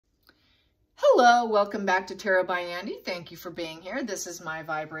Hello, welcome back to Tarot by Andy. Thank you for being here. This is my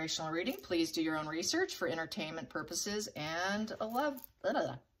vibrational reading. Please do your own research for entertainment purposes and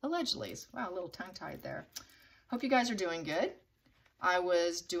allegedly. Wow, a little tongue-tied there. Hope you guys are doing good. I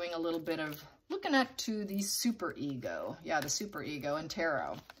was doing a little bit of looking at to the superego. Yeah, the superego in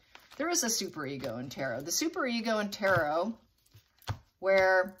tarot. There is a superego in tarot. The superego in tarot,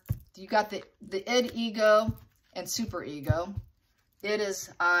 where you got the id ego and superego. It is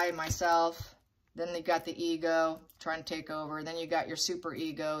I, myself. Then you got the ego trying to take over. Then you got your super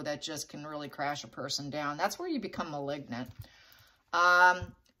ego that just can really crash a person down. That's where you become malignant.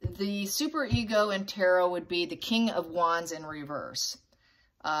 The super ego in tarot would be the King of Wands in reverse.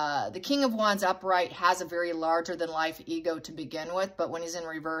 The King of Wands upright has a very larger than life ego to begin with, but when he's in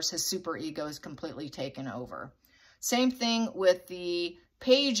reverse, his super ego is completely taken over. Same thing with the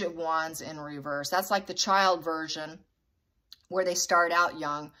Page of Wands in reverse. That's like the child version, where they start out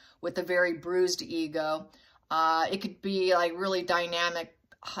young with a very bruised ego. It could be like really dynamic,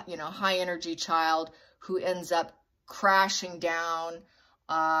 high energy child who ends up crashing down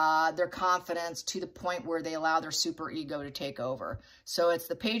their confidence to the point where they allow their super ego to take over. So it's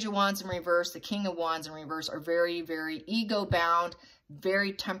the Page of Wands in reverse, the King of Wands in reverse are very, very ego bound,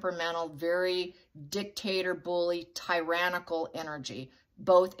 very temperamental, very dictator, bully, tyrannical energy,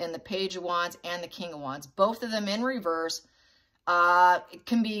 both in the Page of Wands and the King of Wands. Both of them in reverse. It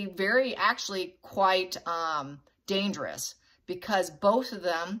can be actually quite dangerous, because both of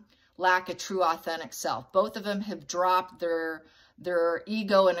them lack a true authentic self. Both of them have dropped their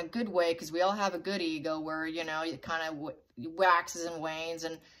ego in a good way, because we all have a good ego where, it kind of waxes and wanes,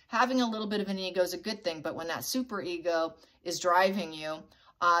 and having a little bit of an ego is a good thing. But when that super ego is driving you,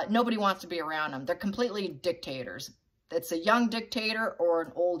 nobody wants to be around them. They're completely dictators. It's a young dictator or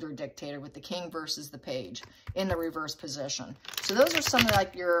an older dictator, with the King versus the Page in the reverse position. So those are some of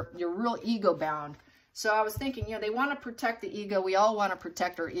like your real ego bound. So I was thinking, they want to protect the ego. We all want to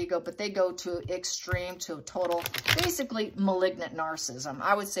protect our ego, but they go to extreme, to total, basically malignant narcissism.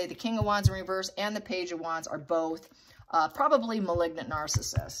 I would say the King of Wands in reverse and the Page of Wands are both probably malignant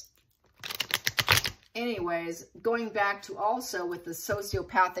narcissists. Anyways, going back to also with the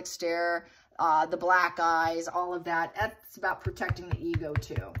sociopathic stare, the black eyes, all of that, that's about protecting the ego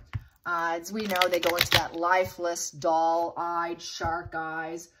too. As we know, they go into that lifeless, dull-eyed, shark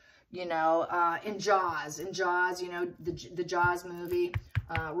eyes, in Jaws. In Jaws, the Jaws movie,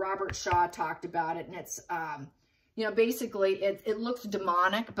 Robert Shaw talked about it, and it's, basically it looks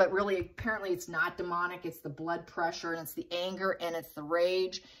demonic, but really, apparently it's not demonic. It's the blood pressure, and it's the anger, and it's the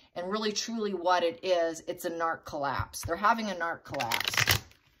rage, and really, truly what it is, it's a narc collapse. They're having a narc collapse.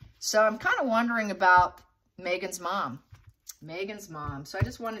 So I'm kind of wondering about Meghan's mom. Meghan's mom. So I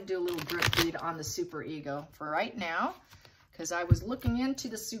just want to do a little drip feed on the superego for right now, because I was looking into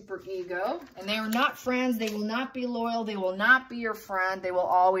the superego, and they are not friends. They will not be loyal. They will not be your friend. They will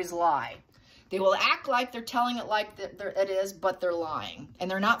always lie. They will act like they're telling it like it is, but they're lying.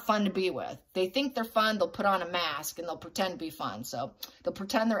 And they're not fun to be with. They think they're fun. They'll put on a mask, and they'll pretend to be fun. So they'll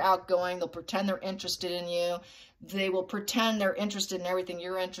pretend they're outgoing. They'll pretend they're interested in you. They will pretend they're interested in everything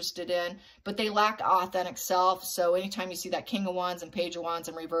you're interested in, but they lack authentic self. So anytime you see that King of Wands and Page of Wands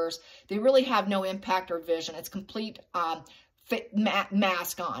in reverse, they really have no impact or vision. It's complete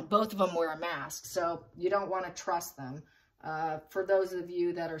mask on. Both of them wear a mask, so you don't want to trust them. For those of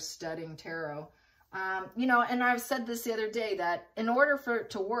you that are studying tarot, and I've said this the other day, that in order for it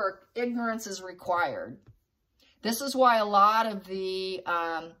to work, ignorance is required. This is why a lot of the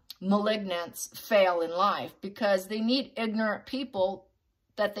malignants fail in life, because they need ignorant people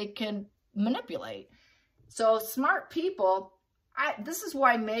that they can manipulate. So smart people, this is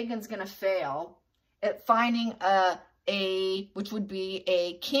why Meghan's going to fail at finding which would be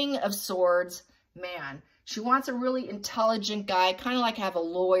a King of Swords man. She wants a really intelligent guy, kind of like have a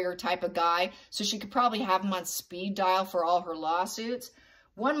lawyer type of guy, so she could probably have him on speed dial for all her lawsuits.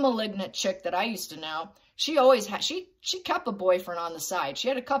 One malignant chick that I used to know, she always had, she kept a boyfriend on the side. She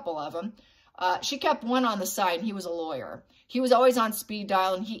had a couple of them. She kept one on the side, and he was a lawyer. He was always on speed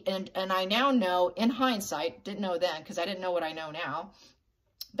dial, and I now know, in hindsight, didn't know then because I didn't know what I know now.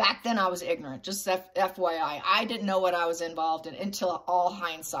 Back then I was ignorant, just FYI. I didn't know what I was involved in until all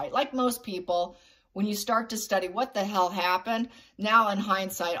hindsight. Like most people, when you start to study what the hell happened, now in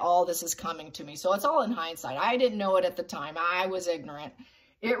hindsight, all this is coming to me. So it's all in hindsight. I didn't know it at the time. I was ignorant.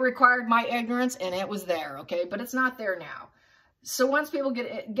 It required my ignorance, and it was there, okay? But it's not there now. So once people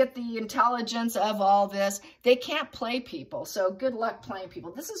get the intelligence of all this, they can't play people. So good luck playing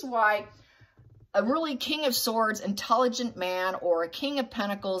people. This is why a really King of Swords, intelligent man, or a King of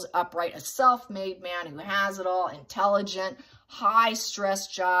Pentacles, upright, a self-made man who has it all, intelligent, high-stress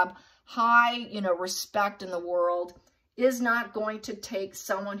job, high, you know, respect in the world is not going to take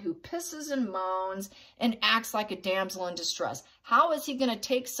someone who pisses and moans and acts like a damsel in distress. How is he going to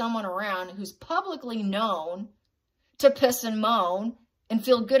take someone around who's publicly known to piss and moan and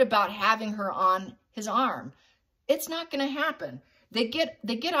feel good about having her on his arm? It's not going to happen. They get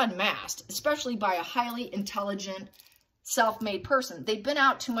unmasked, especially by a highly intelligent, self-made person. They've been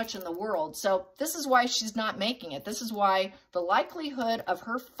out too much in the world. So this is why she's not making it. This is why the likelihood of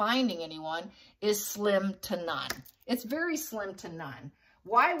her finding anyone is slim to none. It's very slim to none.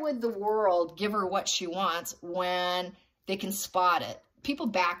 Why would the world give her what she wants when they can spot it? People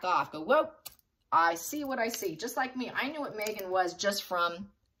back off, go, whoa, I see what I see. Just like me, I knew what Meghan was just from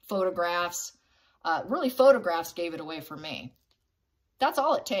photographs. Really, photographs gave it away for me. That's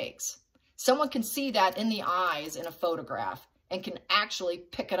all it takes. Someone can see that in the eyes in a photograph and can actually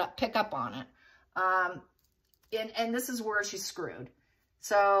pick up on it. And this is where she's screwed.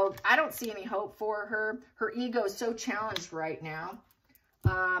 So I don't see any hope for her. Her ego is so challenged right now.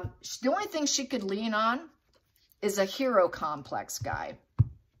 The only thing she could lean on is a hero complex guy.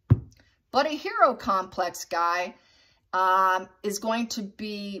 But a hero complex guy is going to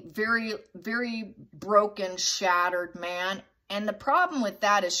be very, very broken, shattered man. And the problem with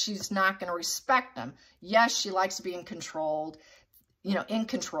that is she's not going to respect him. Yes, she likes to be in control.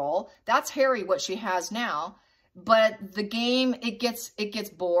 That's Harry, what she has now. But the game, it gets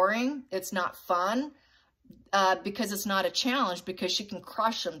boring. It's not fun because it's not a challenge, because she can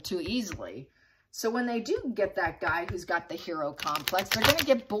crush him too easily. So when they do get that guy who's got the hero complex, they're going to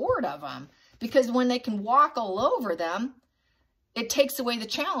get bored of him, because when they can walk all over them, it takes away the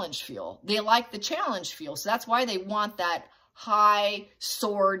challenge feel. They like the challenge feel. So that's why they want that high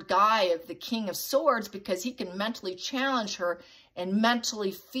sword guy of the King of Swords, because he can mentally challenge her and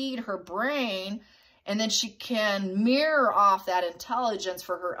mentally feed her brain, and then she can mirror off that intelligence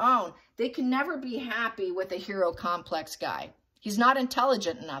for her own. They can never be happy with a hero complex guy. He's not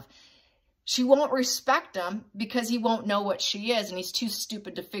intelligent enough. She won't respect him because he won't know what she is, and he's too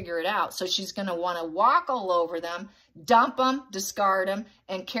stupid to figure it out. So she's going to want to walk all over them, dump them, discard them,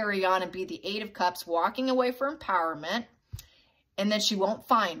 and carry on and be the Eight of Cups, walking away for empowerment. And then she won't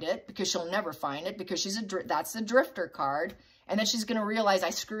find it, because she'll never find it, because that's the drifter card. And then she's going to realize, I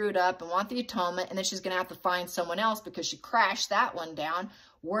screwed up and want the atonement. And then she's going to have to find someone else because she crashed that one down.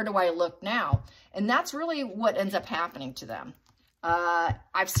 Where do I look now? And that's really what ends up happening to them.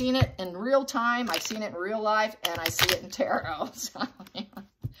 I've seen it in real time. I've seen it in real life. And I see it in tarot. So, yeah.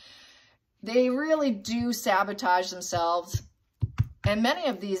 They really do sabotage themselves. And many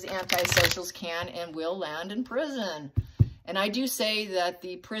of these antisocials can and will land in prison. And I do say that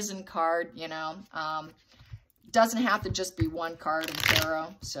the prison card, you know, doesn't have to just be one card in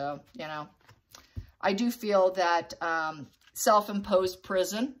tarot. So, you know, I do feel that self-imposed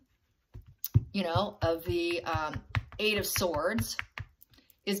prison, you know, of the Eight of Swords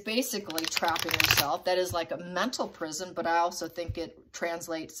is basically trapping yourself. That is like a mental prison, but I also think it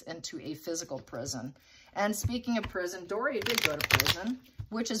translates into a physical prison. And speaking of prison, Doria did go to prison,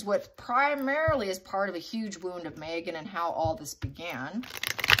 which is what primarily is part of a huge wound of Meghan and how all this began.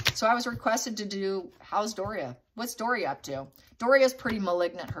 So I was requested to do, how's Doria? What's Doria up to? Doria's pretty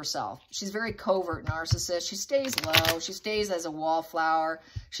malignant herself. She's very covert narcissist. She stays low. She stays as a wallflower.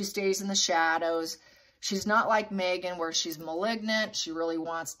 She stays in the shadows. She's not like Meghan, where she's malignant. She really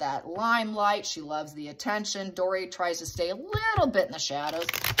wants that limelight. She loves the attention. Doria tries to stay a little bit in the shadows.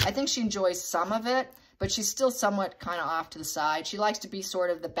 I think she enjoys some of it, but she's still somewhat kind of off to the side. She likes to be sort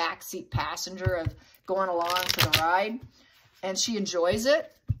of the backseat passenger of going along for the ride. And she enjoys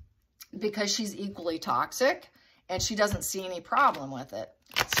it because she's equally toxic and she doesn't see any problem with it.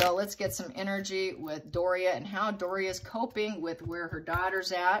 So let's get some energy with Doria and how Doria's coping with where her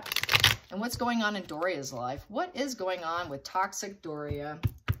daughter's at and what's going on in Doria's life. What is going on with toxic Doria?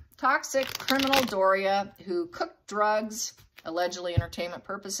 Toxic criminal Doria who cooked drugs, allegedly entertainment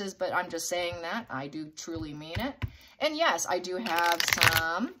purposes, but I'm just saying that. I do truly mean it. And yes, I do have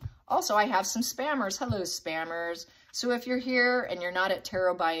some, also I have some spammers. Hello, spammers. So if you're here and you're not at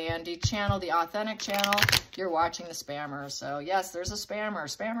Tarot by Andy channel, the authentic channel, you're watching the spammer. So yes, there's a spammer.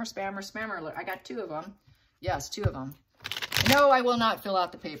 Spammer, spammer, spammer. Look, I got two of them. Yes, two of them. No, I will not fill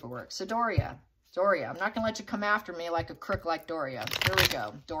out the paperwork. So Doria, I'm not going to let you come after me like a crook like Doria. Here we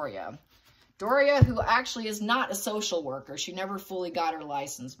go, Doria. Doria, who actually is not a social worker. She never fully got her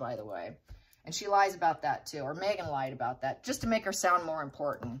license, by the way. And she lies about that too, or Meghan lied about that, just to make her sound more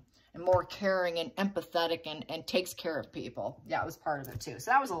important and more caring and empathetic and takes care of people. Yeah, it was part of it too.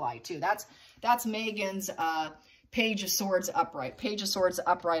 So that was a lie too. That's Meghan's Page of Swords upright. Page of Swords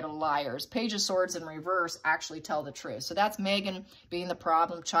upright are liars. Page of Swords in reverse actually tell the truth. So that's Meghan being the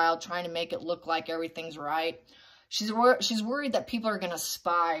problem child, trying to make it look like everything's right. She's worried that people are going to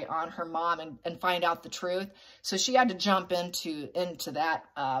spy on her mom and find out the truth. So she had to jump into that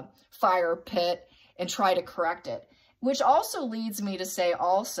fire pit and try to correct it. Which also leads me to say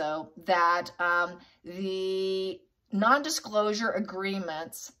also that the non-disclosure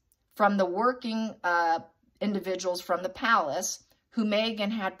agreements from the working individuals from the palace who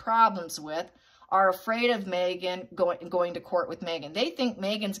Meghan had problems with are afraid of Meghan going to court with Meghan. They think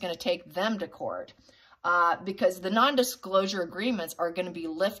Meghan's going to take them to court because the non-disclosure agreements are going to be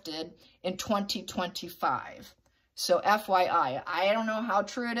lifted in 2025. So FYI, I don't know how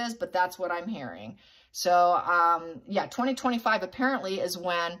true it is, but that's what I'm hearing. So yeah, 2025 apparently is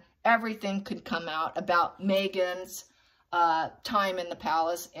when everything could come out about Meghan's time in the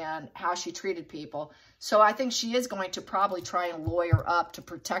palace and how she treated people. So I think she is going to probably try and lawyer up to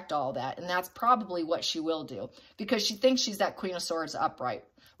protect all that. And that's probably what she will do because she thinks she's that Queen of Swords upright.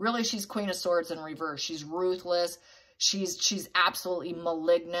 Really, she's Queen of Swords in reverse. She's ruthless. She's absolutely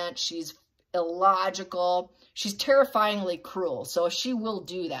malignant. She's illogical. She's terrifyingly cruel. So she will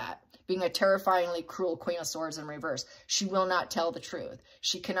do that. Being a terrifyingly cruel Queen of Swords in reverse. She will not tell the truth.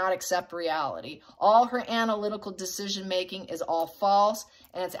 She cannot accept reality. All her analytical decision-making is all false,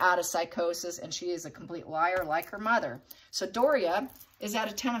 and it's out of psychosis, and she is a complete liar like her mother. So Doria is at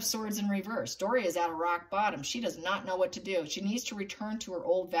a 10 of Swords in reverse. Doria is at a rock bottom. She does not know what to do. She needs to return to her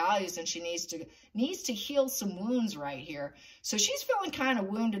old values, and she needs to heal some wounds right here. So she's feeling kind of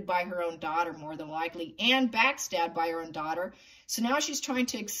wounded by her own daughter, more than likely, and backstabbed by her own daughter. So now she's trying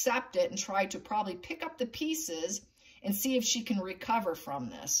to accept it and try to probably pick up the pieces and see if she can recover from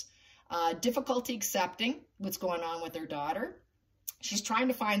this. Difficulty accepting what's going on with her daughter. She's trying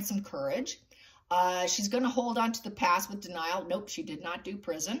to find some courage. She's going to hold on to the past with denial. Nope, she did not do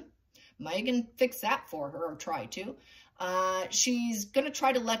prison. Meghan fixed that for her, or tried to. She's going to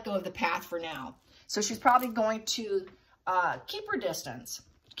try to let go of the path for now. So she's probably going to keep her distance.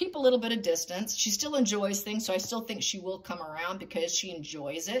 Keep a little bit of distance. She still enjoys things, so I still think she will come around because she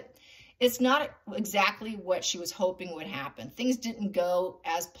enjoys it. It's not exactly what she was hoping would happen. Things didn't go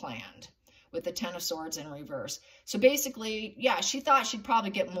as planned with the 10 of Swords in reverse. So basically, yeah, she thought she'd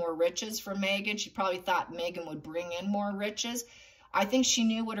probably get more riches from Meghan. She probably thought Meghan would bring in more riches. I think she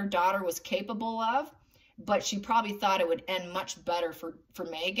knew what her daughter was capable of, but she probably thought it would end much better for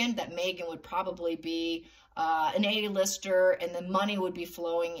Meghan, that Meghan would probably be an A-lister and the money would be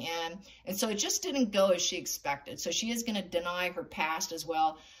flowing in. And so it just didn't go as she expected. So she is going to deny her past as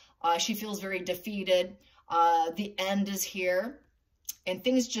well. She feels very defeated. The end is here. And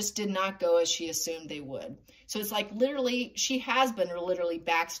things just did not go as she assumed they would. So it's like literally, she has been literally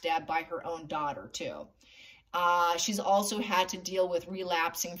backstabbed by her own daughter too. She's also had to deal with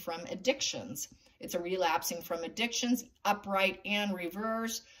relapsing from addictions. It's a relapsing from addictions, upright and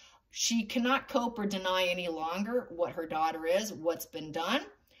reverse. She cannot cope or deny any longer what her daughter is, what's been done.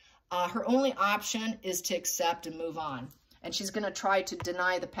 Her only option is to accept and move on. And she's going to try to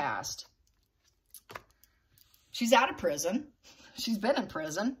deny the past. She's out of prison. She's been in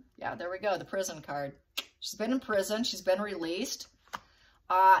prison. Yeah, there we go, the prison card. She's been in prison. She's been released.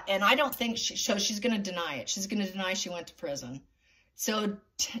 And I don't think so she's going to deny it. She's going to deny she went to prison. So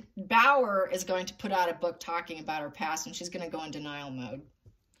Bauer is going to put out a book talking about her past, and she's going to go in denial mode.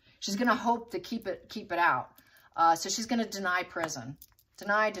 She's going to hope to keep it out. So she's going to deny prison.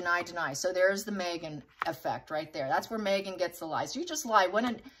 Deny, deny, deny. So there's the Meghan effect right there. That's where Meghan gets the lies. You just lie.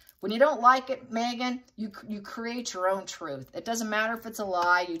 When you don't like it, Meghan, you create your own truth. It doesn't matter if it's a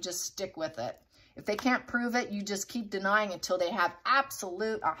lie. You just stick with it. If they can't prove it, you just keep denying until they have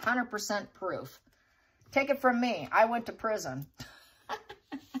absolute 100% proof. Take it from me. I went to prison.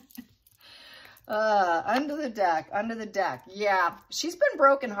 Under the deck. Yeah, she's been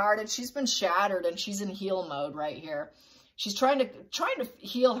brokenhearted. She's been shattered, and she's in heal mode right here. She's trying to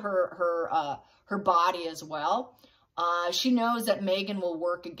heal her body as well. She knows that Meghan will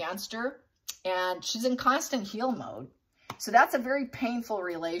work against her, and she's in constant heal mode. So that's a very painful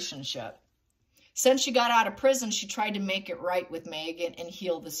relationship. Since she got out of prison, she tried to make it right with Meghan and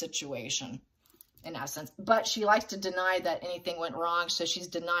heal the situation, in essence. But she likes to deny that anything went wrong, so she's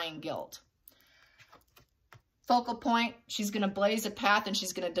denying guilt. Focal point, she's going to blaze a path, and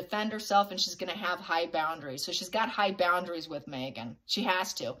she's going to defend herself, and she's going to have high boundaries. So she's got high boundaries with Meghan. She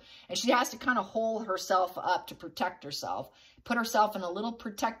has to. And she has to kind of hold herself up to protect herself, put herself in a little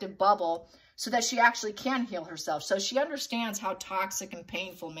protective bubble so that she actually can heal herself. So she understands how toxic and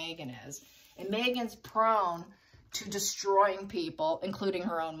painful Meghan is. And Meghan's prone to destroying people, including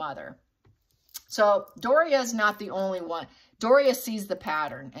her own mother. So Doria is not the only one. Doria sees the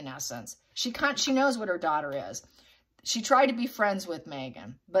pattern, in essence. She knows what her daughter is. She tried to be friends with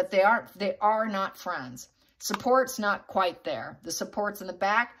Meghan, but they are not friends. Support's not quite there. The support's in the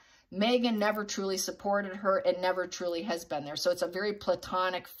back. Meghan never truly supported her and never truly has been there. So it's a very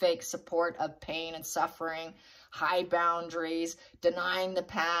platonic, fake support of pain and suffering, high boundaries, denying the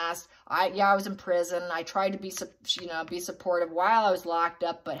past. I was in prison. I tried to be supportive while I was locked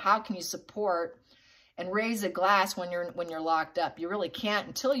up, but how can you support and raise a glass when you're locked up? You really can't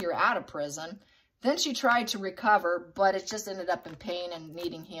until you're out of prison. Then she tried to recover, but it just ended up in pain and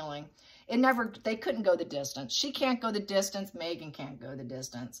needing healing. They couldn't go the distance. She can't go the distance. Meghan can't go the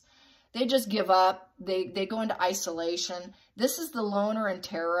distance. They just give up. They go into isolation. This is the loner in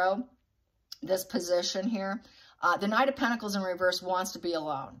tarot, this position here. The Knight of Pentacles in reverse wants to be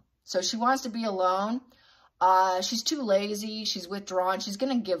alone. So she wants to be alone. She's too lazy. She's withdrawn. She's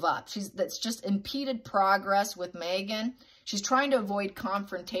going to give up. That's just impeded progress with Meghan. She's trying to avoid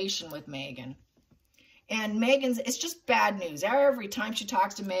confrontation with Meghan. And it's just bad news. Every time she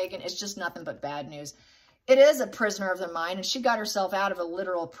talks to Meghan, it's just nothing but bad news. It is a prisoner of the mind, and she got herself out of a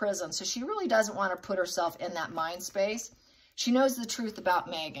literal prison, so she really doesn't want to put herself in that mind space. She knows the truth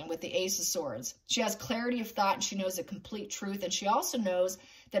about Meghan with the Ace of Swords. She has clarity of thought, and she knows the complete truth, and she also knows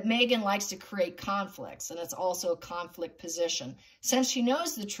that Meghan likes to create conflicts, and it's also a conflict position. Since she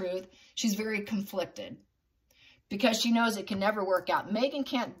knows the truth, she's very conflicted because she knows it can never work out. Meghan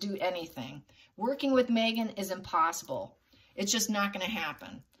can't do anything. Working with Meghan is impossible. It's just not going to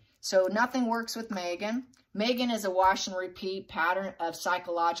happen. So nothing works with Meghan. Meghan is a wash and repeat pattern of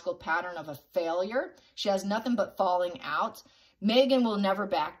psychological pattern of a failure. She has nothing but falling out. Meghan will never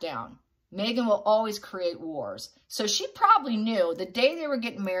back down. Meghan will always create wars. So she probably knew the day they were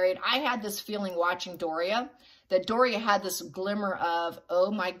getting married, I had this feeling watching Doria, that Doria had this glimmer of,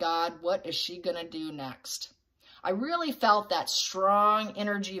 oh my God, what is she going to do next? I really felt that strong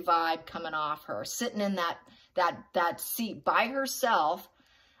energy vibe coming off her, sitting in that seat by herself.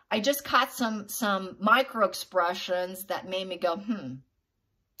 I just caught some micro expressions that made me go,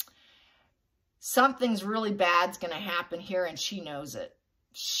 something's really bad's going to happen here, and she knows it.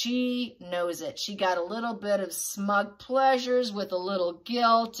 She knows it. She got a little bit of smug pleasures with a little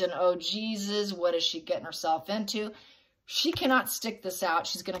guilt, and oh, Jesus, what is she getting herself into? She cannot stick this out.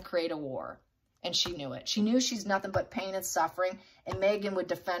 She's going to create a war. And she knew it. She knew she's nothing but pain and suffering, and Meghan would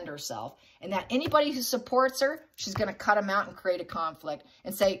defend herself. And that anybody who supports her, she's going to cut them out and create a conflict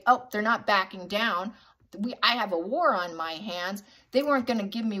and say, oh, they're not backing down. I have a war on my hands. They weren't going to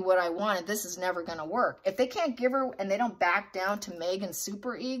give me what I wanted. This is never going to work. If they can't give her and they don't back down to Meghan's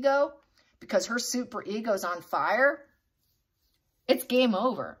super ego, because her super ego's on fire, it's game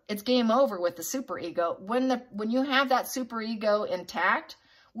over. It's game over with the super ego. When you have that super ego intact,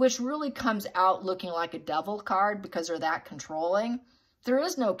 which really comes out looking like a devil card because they're that controlling. There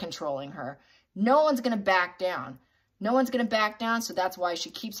is no controlling her. No one's going to back down. No one's going to back down, so that's why she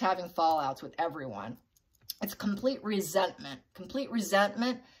keeps having fallouts with everyone. It's complete resentment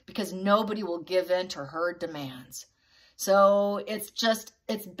because nobody will give in to her demands. So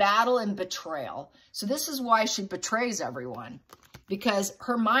it's battle and betrayal. So this is why she betrays everyone, because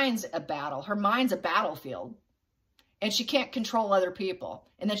her mind's a battle. Her mind's a battlefield. And she can't control other people.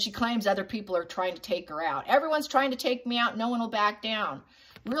 And then she claims other people are trying to take her out. Everyone's trying to take me out. No one will back down.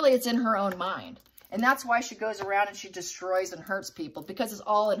 Really, it's in her own mind. And that's why she goes around and she destroys and hurts people, because it's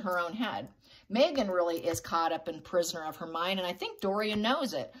all in her own head. Meghan really is caught up in prisoner of her mind. And I think Doria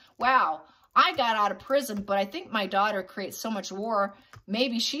knows it. Wow, I got out of prison, but I think my daughter creates so much war.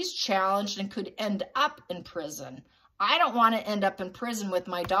 Maybe she's challenged and could end up in prison. I don't want to end up in prison with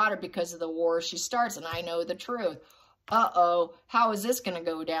my daughter because of the war she starts. And I know the truth. Uh-oh, how is this going to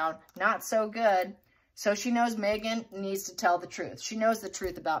go down? Not so good. So she knows Meghan needs to tell the truth. She knows the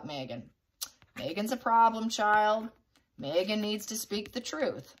truth about Meghan. Meghan's a problem child. Meghan needs to speak the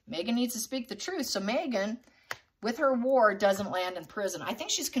truth. Meghan needs to speak the truth. So Meghan, with her war, doesn't land in prison. I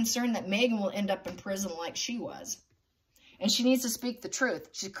think she's concerned that Meghan will end up in prison like she was. And she needs to speak the truth.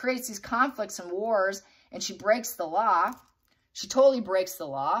 She creates these conflicts and wars, and she breaks the law. She totally breaks the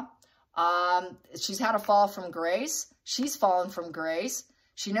law. She's had a fall from grace. She's fallen from grace.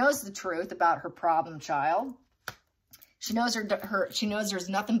 She knows the truth about her problem child. She knows she knows there's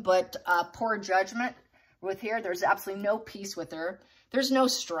nothing but poor judgment with her. There's absolutely no peace with her. There's no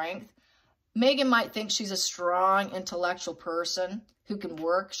strength. Meghan might think she's a strong intellectual person who can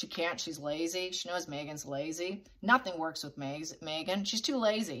work. She can't. She's lazy. She knows Meghan's lazy. Nothing works with Meghan. She's too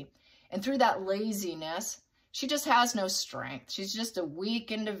lazy. And through that laziness, she just has no strength. She's just a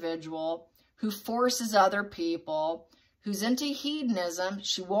weak individual who forces other people, who's into hedonism.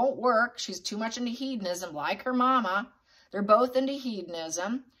 She won't work. She's too much into hedonism, like her mama. They're both into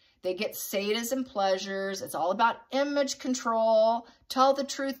hedonism. They get sadism pleasures. It's all about image control. Tell the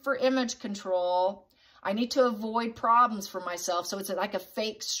truth for image control. I need to avoid problems for myself. So it's like a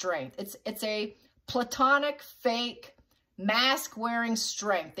fake strength. It's a platonic, fake, mask-wearing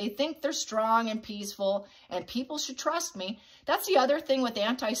strength. They think they're strong and peaceful, and people should trust me. That's the other thing with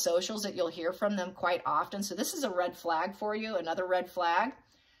antisocials that you'll hear from them quite often. So this is a red flag for you, another red flag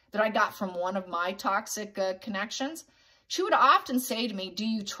that I got from one of my toxic connections. She would often say to me, do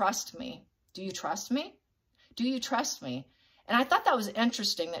you trust me? Do you trust me? Do you trust me? And I thought that was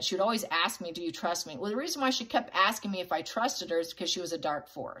interesting that she would always ask me, do you trust me? Well, the reason why she kept asking me if I trusted her is because she was a dark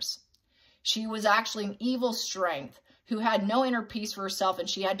force. She was actually an evil strength who had no inner peace for herself, and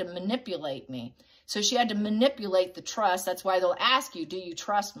she had to manipulate me. So she had to manipulate the trust. That's why they'll ask you, do you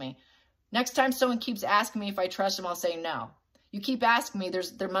trust me? Next time someone keeps asking me if I trust them, I'll say no. You keep asking me,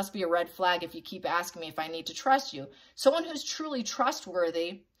 there must be a red flag if you keep asking me if I need to trust you. Someone who's truly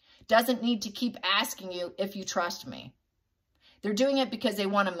trustworthy doesn't need to keep asking you if you trust me. They're doing it because they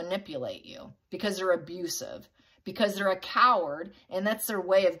want to manipulate you, because they're abusive, because they're a coward, and that's their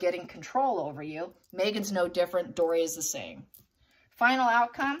way of getting control over you. Meghan's no different. Doria is the same. Final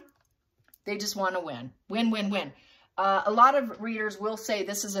outcome, they just want to win. Win, win, win. A lot of readers will say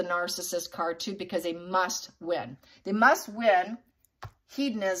this is a narcissist card too, because they must win. They must win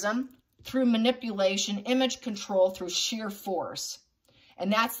hedonism through manipulation, image control through sheer force.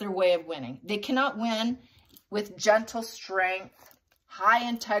 And that's their way of winning. They cannot win with gentle strength, high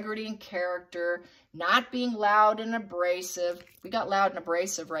integrity and character, not being loud and abrasive. We got loud and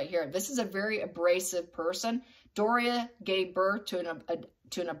abrasive right here. This is a very abrasive person. Doria gave birth to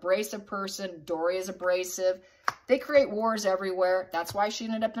an abrasive person. Doria's abrasive. They create wars everywhere. That's why she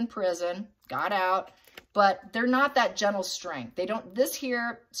ended up in prison, got out. But they're not that gentle strength. They don't, this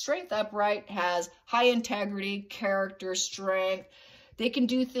here, strength upright, has high integrity, character, strength. They can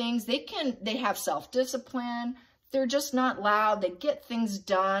do things. They have self-discipline. They're just not loud. They get things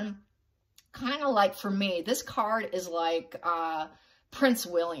done. Kind of like, for me, this card is like Prince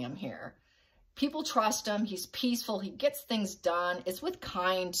William here. People trust him. He's peaceful. He gets things done. It's with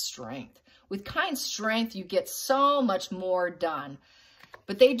kind strength. With kind strength, you get so much more done.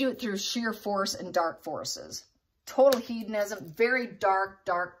 But they do it through sheer force and dark forces. Total hedonism, very dark,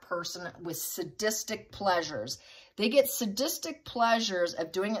 dark person with sadistic pleasures. They get sadistic pleasures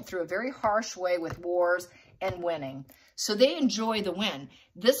of doing it through a very harsh way with wars and winning. So they enjoy the win.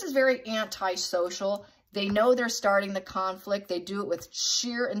 This is very antisocial. They know they're starting the conflict. They do it with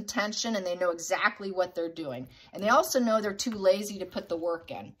sheer intention, and they know exactly what they're doing. And they also know they're too lazy to put the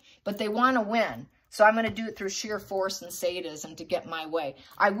work in. But they want to win. So I'm going to do it through sheer force and sadism to get my way.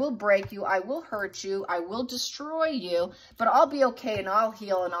 I will break you. I will hurt you. I will destroy you. But I'll be okay, and I'll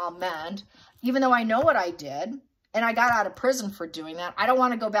heal, and I'll mend. Even though I know what I did, and I got out of prison for doing that. I don't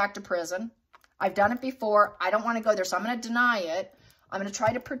want to go back to prison. I've done it before. I don't want to go there, so I'm going to deny it. I'm going to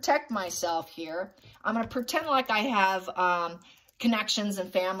try to protect myself here. I'm going to pretend like I have connections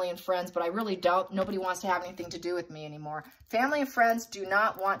and family and friends, but I really don't. Nobody wants to have anything to do with me anymore. Family and friends do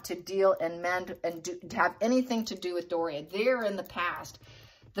not want to deal and mend and have anything to do with Doria. They're in the past.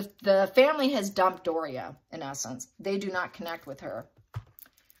 The family has dumped Doria, in essence. They do not connect with her.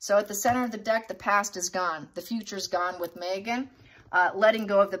 So at the center of the deck, the past is gone. The future's gone with Meghan. Letting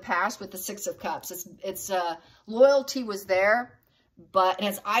go of the past with the Six of Cups. It's loyalty was there, but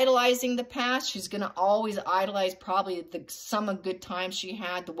it's idolizing the past. She's going to always idolize probably some of good times she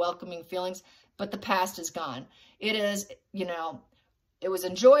had, the welcoming feelings, but the past is gone. It is, you know, it was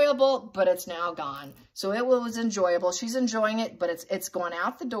enjoyable, but it's now gone. So it was enjoyable. She's enjoying it, but it's going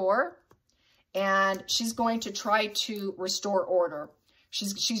out the door, and she's going to try to restore order.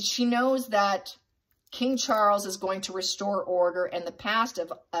 She knows that King Charles is going to restore order, and the past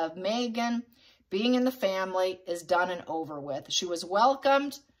of Meghan being in the family is done and over with. She was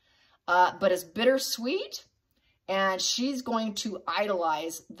welcomed, but it's bittersweet, and she's going to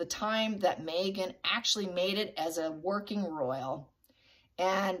idolize the time that Meghan actually made it as a working royal.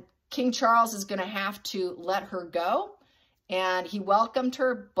 And King Charles is going to have to let her go, and he welcomed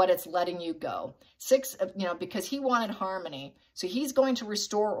her, but it's letting you go. Because he wanted harmony. So he's going to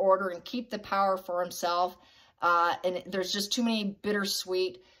restore order and keep the power for himself. And there's just too many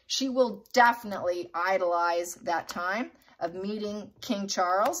bittersweet. She will definitely idolize that time of meeting King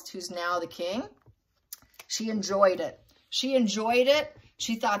Charles, who's now the king. She enjoyed it. She enjoyed it.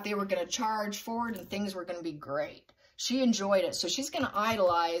 She thought they were going to charge forward and things were going to be great. She enjoyed it. So she's going to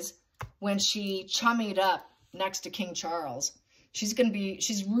idolize when she chummied up next to King Charles. She's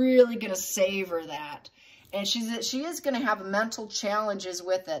really going to savor that. And she is going to have mental challenges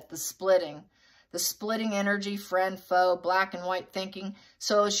with it, the splitting energy, friend, foe, black and white thinking.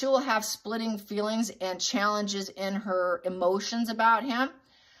 So she will have splitting feelings and challenges in her emotions about him.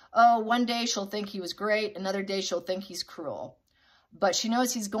 Oh, one day she'll think he was great. Another day she'll think he's cruel. But she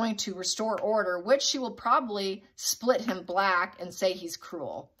knows he's going to restore order, which she will probably split him black and say he's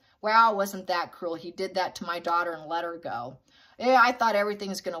cruel. Wow, wasn't that cruel? He did that to my daughter and let her go. Yeah, I thought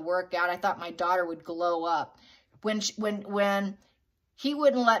everything's going to work out. I thought my daughter would glow up. When he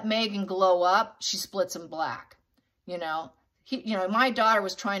wouldn't let Meghan glow up, she splits him black. You know, my daughter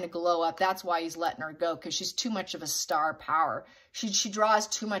was trying to glow up. That's why he's letting her go, because she's too much of a star power. She draws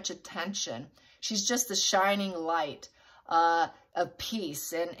too much attention. She's just the shining light of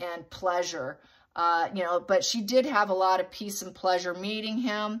peace and pleasure. But she did have a lot of peace and pleasure meeting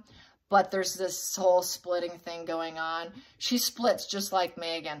him. But there's this whole splitting thing going on. She splits just like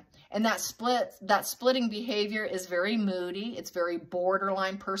Meghan. And that splitting behavior is very moody. It's very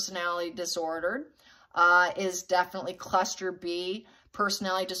borderline personality disordered. Is definitely cluster B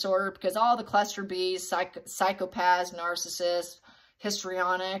personality disorder, because all the cluster Bs, psychopaths, narcissists,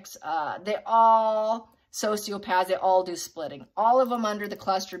 histrionics, they all, sociopaths, they all do splitting. All of them under the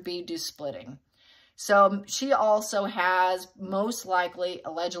cluster B do splitting. So she also has, most likely,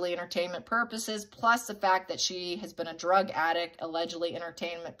 allegedly entertainment purposes, plus the fact that she has been a drug addict, allegedly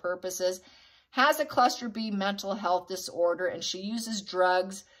entertainment purposes, has a cluster B mental health disorder, and she uses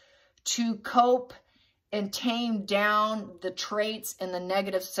drugs to cope and tame down the traits and the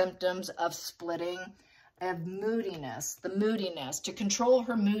negative symptoms of splitting, of moodiness, the moodiness. To control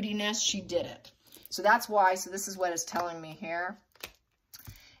her moodiness, she did it. So that's why, so this is what it's telling me here.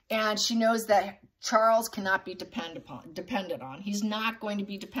 And she knows that Charles cannot be depended on. He's not going to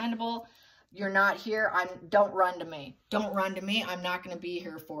be dependable. You're not here. Don't run to me. Don't run to me. I'm not going to be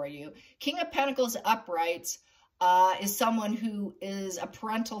here for you. King of Pentacles uprights is someone who is a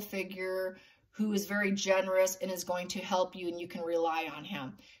parental figure, who is very generous and is going to help you, and you can rely on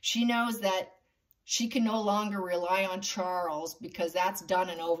him. She knows that she can no longer rely on Charles because that's done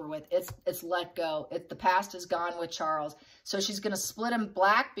and over with. It's let go. The past is gone with Charles. So she's going to split him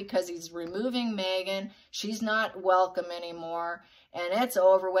black because he's removing Meghan. She's not welcome anymore. And it's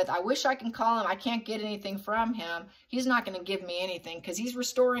over with. I wish I can call him. I can't get anything from him. He's not going to give me anything because he's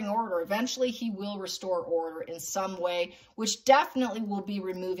restoring order. Eventually, he will restore order in some way, which definitely will be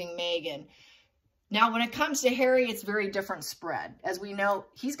removing Meghan. Now, when it comes to Harry, it's very different spread. As we know,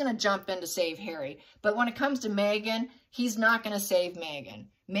 he's going to jump in to save Harry. But when it comes to Meghan, he's not going to save Meghan.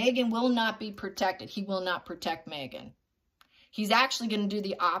 Meghan will not be protected. He will not protect Meghan. He's actually going to do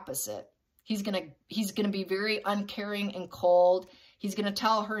the opposite. He's going to be very uncaring and cold. He's going to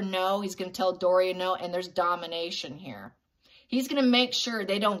tell her no. He's going to tell Doria no. And there's domination here. He's going to make sure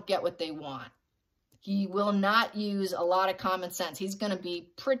they don't get what they want. He will not use a lot of common sense. He's going to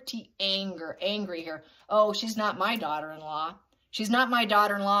be pretty angry here. Oh, she's not my daughter-in-law. She's not my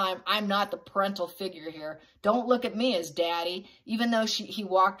daughter-in-law. I'm not the parental figure here. Don't look at me as daddy. Even though he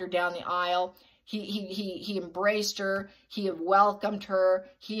walked her down the aisle, he embraced her. He welcomed her.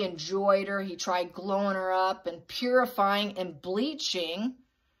 He enjoyed her. He tried glowing her up and purifying and bleaching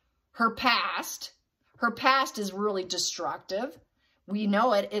her past. Her past is really destructive. We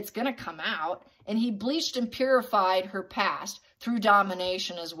know it. It's going to come out. And he bleached and purified her past through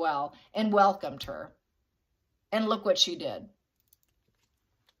domination as well and welcomed her. And look what she did.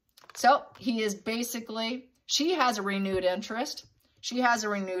 So he is basically, she has a renewed interest. She has a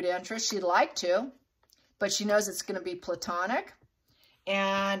renewed interest. She'd like to, but she knows it's going to be platonic.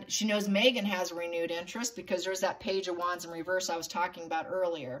 And she knows Meghan has a renewed interest because there's that Page of Wands in reverse I was talking about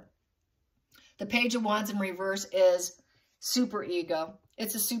earlier. The Page of Wands in reverse is super ego.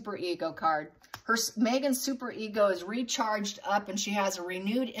 It's a super ego card. Meghan's super ego is recharged up and she has a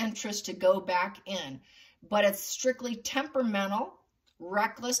renewed interest to go back in. But it's strictly temperamental,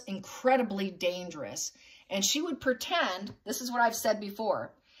 reckless, incredibly dangerous. And she would pretend, this is what I've said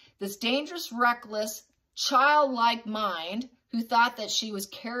before, this dangerous, reckless, childlike mind who thought that she was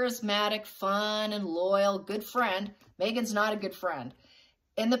charismatic, fun, and loyal, good friend. Meghan's not a good friend.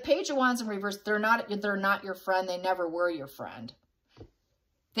 In the Page of Wands in reverse, they're not your friend. They never were your friend.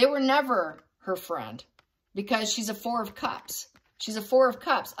 They were never her friend because she's a Four of Cups. She's a Four of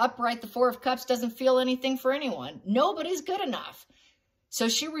Cups. Upright, the Four of Cups doesn't feel anything for anyone. Nobody's good enough. So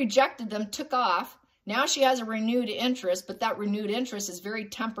she rejected them, took off. Now she has a renewed interest, but that renewed interest is very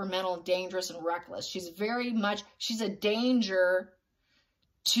temperamental, dangerous, and reckless. She's a danger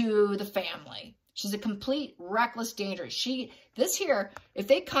to the family. She's a complete reckless danger. This here, if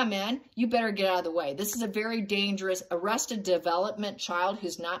they come in, you better get out of the way. This is a very dangerous arrested development child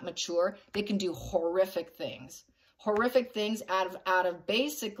who's not mature. They can do horrific things. Horrific things out of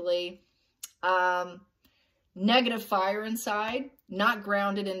basically negative fire inside, not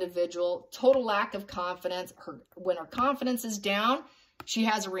grounded individual, total lack of confidence. When her confidence is down, she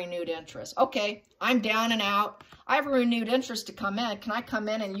has a renewed interest. Okay, I'm down and out. I have a renewed interest to come in. Can I come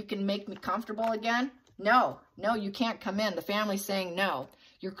in and you can make me comfortable again? No, you can't come in. The family's saying no.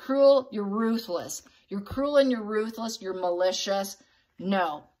 You're cruel, you're ruthless. You're cruel and you're ruthless, you're malicious.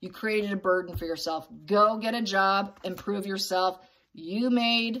 No, you created a burden for yourself. Go get a job, improve yourself. You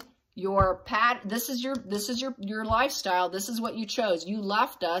made your this is your lifestyle. This is what you chose. You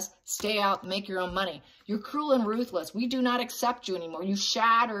left us. Stay out, make your own money. You're cruel and ruthless. We do not accept you anymore. You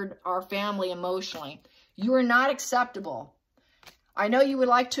shattered our family emotionally. You are not acceptable. I know you would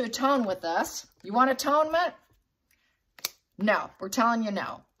like to atone with us. You want atonement? No, we're telling you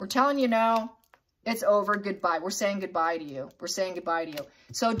no. We're telling you no. It's over. Goodbye. We're saying goodbye to you. We're saying goodbye to you.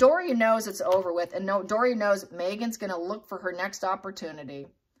 So Doria knows it's over with, and Doria knows Meghan's going to look for her next opportunity.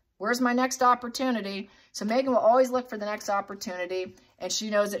 Where's my next opportunity? So Meghan will always look for the next opportunity, and she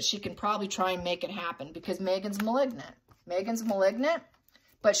knows that she can probably try and make it happen because Meghan's malignant. Meghan's malignant,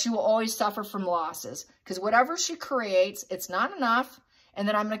 but she will always suffer from losses because whatever she creates, it's not enough. And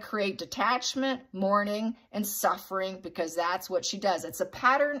then I'm going to create detachment, mourning, and suffering because that's what she does. It's a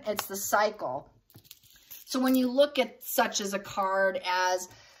pattern. It's the cycle. So when you look at such as a card as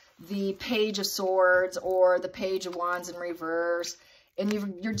the Page of Swords or the Page of Wands in reverse, and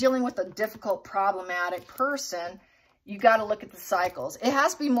you're dealing with a difficult, problematic person, you got to look at the cycles. It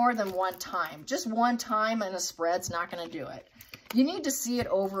has to be more than one time. Just one time in a spread's not going to do it. You need to see it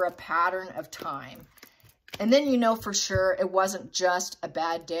over a pattern of time. And then you know for sure it wasn't just a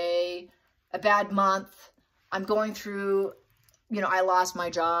bad day, a bad month. I'm going through, I lost my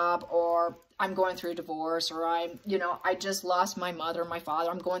job, or I'm going through a divorce, or I just lost my mother, my father.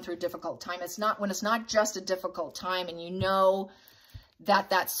 I'm going through a difficult time. When it's not just a difficult time, and you know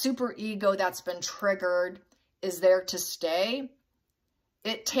that super ego that's been triggered is there to stay.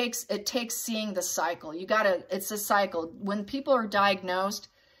 It takes seeing the cycle. It's a cycle. When people are diagnosed,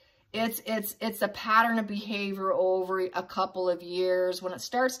 it's a pattern of behavior over a couple of years. When it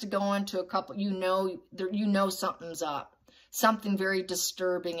starts to go into a couple, you know something's up. Something very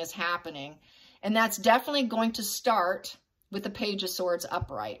disturbing is happening. And that's definitely going to start with the Page of Swords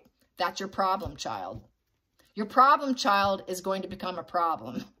upright. That's your problem child. Your problem child is going to become a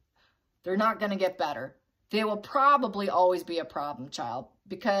problem. They're not going to get better. They will probably always be a problem child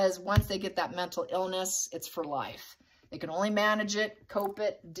because once they get that mental illness, it's for life. They can only manage it, cope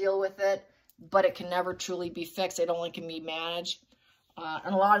it, deal with it, but it can never truly be fixed. It only can be managed.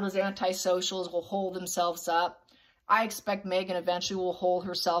 And a lot of those antisocials will hold themselves up. I expect Meghan eventually will hold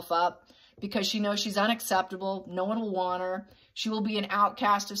herself up because she knows she's unacceptable. No one will want her. She will be an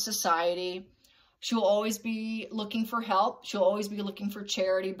outcast of society. She will always be looking for help. She'll always be looking for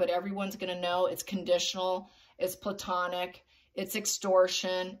charity, but everyone's going to know it's conditional, it's platonic, it's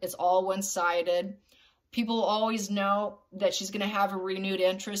extortion, it's all one-sided. People will always know that she's going to have a renewed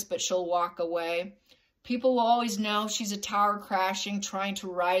interest, but she'll walk away. People will always know she's a tower crashing, trying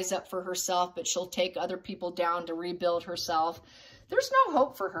to rise up for herself, but she'll take other people down to rebuild herself. There's no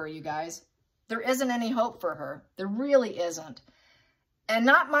hope for her, you guys. There isn't any hope for her. There really isn't. And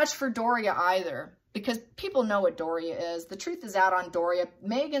not much for Doria either, because people know what Doria is. The truth is out on Doria.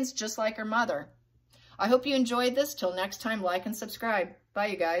 Meghan's just like her mother. I hope you enjoyed this. Till next time, like and subscribe. Bye,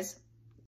 you guys.